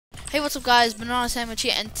Hey, what's up guys, BananaSammich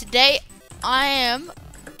here, and today I am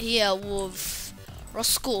here with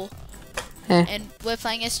Rosco, and we're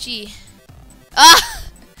playing SG. Ah!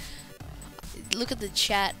 Look at the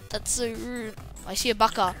chat, that's so rude. I see a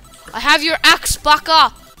baka. I have your axe,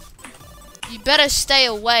 baka! You better stay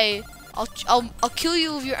away. I'll kill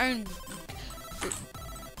you with your own...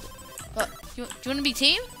 Do you wanna be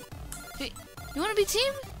team? You wanna be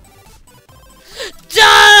team?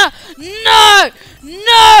 Duh! No!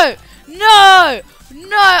 No! No!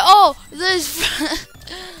 No! Oh, there's...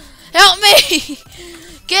 Help me!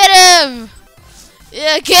 Get him!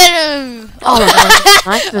 Yeah, get him! Oh,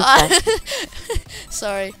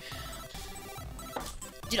 sorry.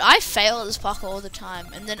 Dude, I fail at this parkour all the time,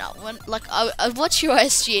 and then I watch your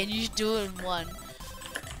SG and you do it in one.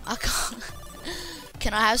 I can't.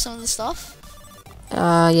 Can I have some of the stuff?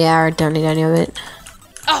 Yeah, I don't need any of it.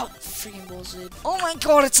 Oh, freaking balls, dude. Oh my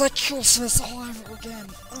god, it's like Christmas all over again.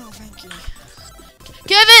 Oh, thank you.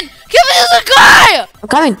 Kevin! Kevin, there's a guy! I'm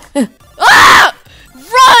coming. Ah!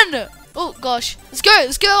 Run! Oh gosh, let's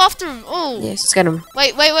go after him. Oh. Yes, let's get him.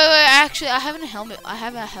 Wait. Actually, I have a helmet. I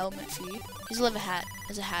have a helmet for you. Here's a leather hat.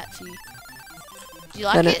 There's a hat for you. Do you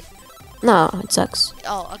like it? No, it sucks.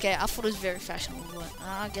 Oh, okay. I thought it was very fashionable, but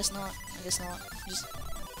I guess not. I guess not. Just.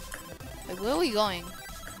 Wait, where are we going?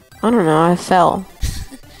 I don't know. I fell.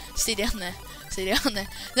 Stay down there. Stay down there.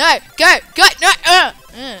 No, go. No.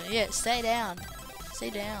 Yeah, stay down. Stay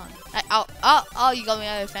down. Oh, you got me.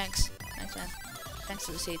 Oh, thanks. Thanks, man. Thanks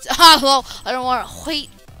for the seeds. Oh, well, I don't want wheat.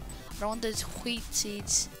 I don't want those wheat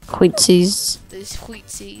seeds. Wheat seeds. Those wheat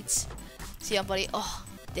seeds. See ya, buddy. Oh,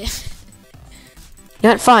 damn. You know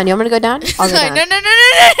what? Fine. You want me to go down? I'll go down. No.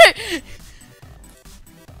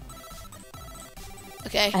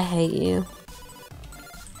 Okay. I hate you.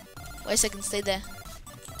 Wait a second. Stay there.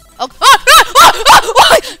 Oh,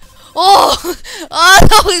 oh,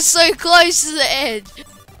 that was so close to the edge.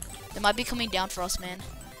 They might be coming down for us, man.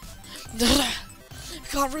 I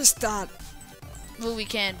can't risk that. Well, we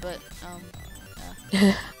can, but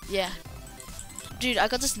yeah. Dude, I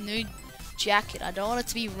got this new jacket. I don't want it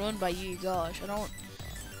to be ruined by you. Gosh, I don't.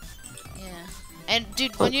 Yeah. And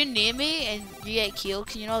dude, when you're near me and you get killed,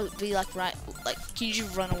 can you not be like can you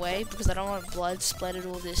just run away? Because I don't want blood splattered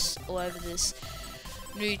all over this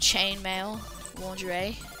new chainmail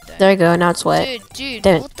lingerie. There you go. Now it's wet. Dude,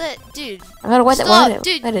 Damn what the dude? I gotta wet Stop, it.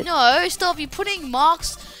 Dude, wet it. no, stop! You're putting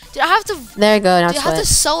marks. Dude, I have to. There you go. Now Dude, it's I have wet.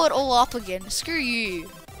 to sew it all up again. Screw you.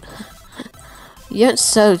 You don't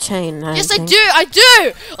sew chain. Yes, I do. I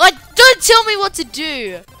do. Like, don't tell me what to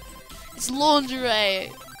do. It's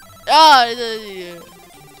lingerie. Ah,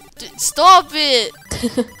 stop it.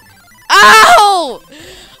 Ow!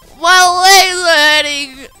 My legs are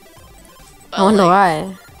hurting. I wonder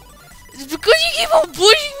why. It's because you keep on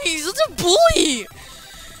pushing me. You're such a bully.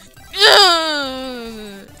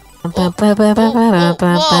 Whoa,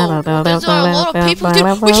 there's a lot of people. Dude,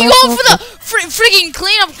 we keep going for the friggin'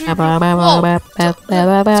 cleanup crew. Whoa. Let's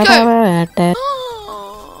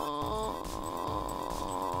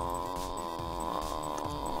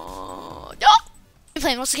go. Game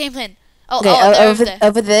plan. What's the game plan? Oh, okay,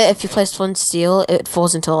 over there, if you place one steel, it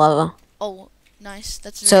falls into lava. Oh, nice.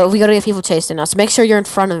 That's so we gotta get people chasing us. Make sure you're in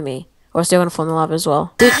front of me, or else they're gonna fall in the lava as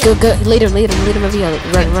well. Dude, go, lead him over here.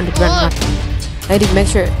 Run. Hey, dude, make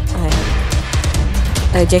sure.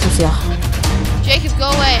 Hey, Jacob's here. Jacob, go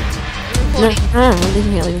away. We're recording. No, leave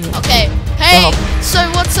him here. Okay. Hey, so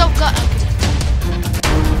what's up, guys?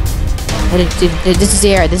 Hey, dude, this is the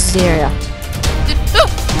area. Dude, no!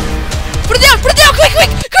 Put it down, quick!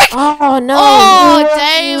 Oh no! Oh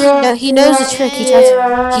damn! No, he knows the trick. He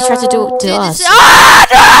tried to do it to us. Ah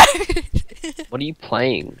no! What are you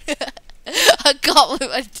playing? I can't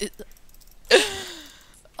believe I did that.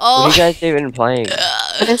 Oh. What are you guys even playing? No!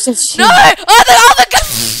 Oh, the other guy!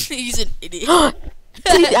 He's an idiot.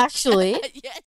 Did he actually? Yes.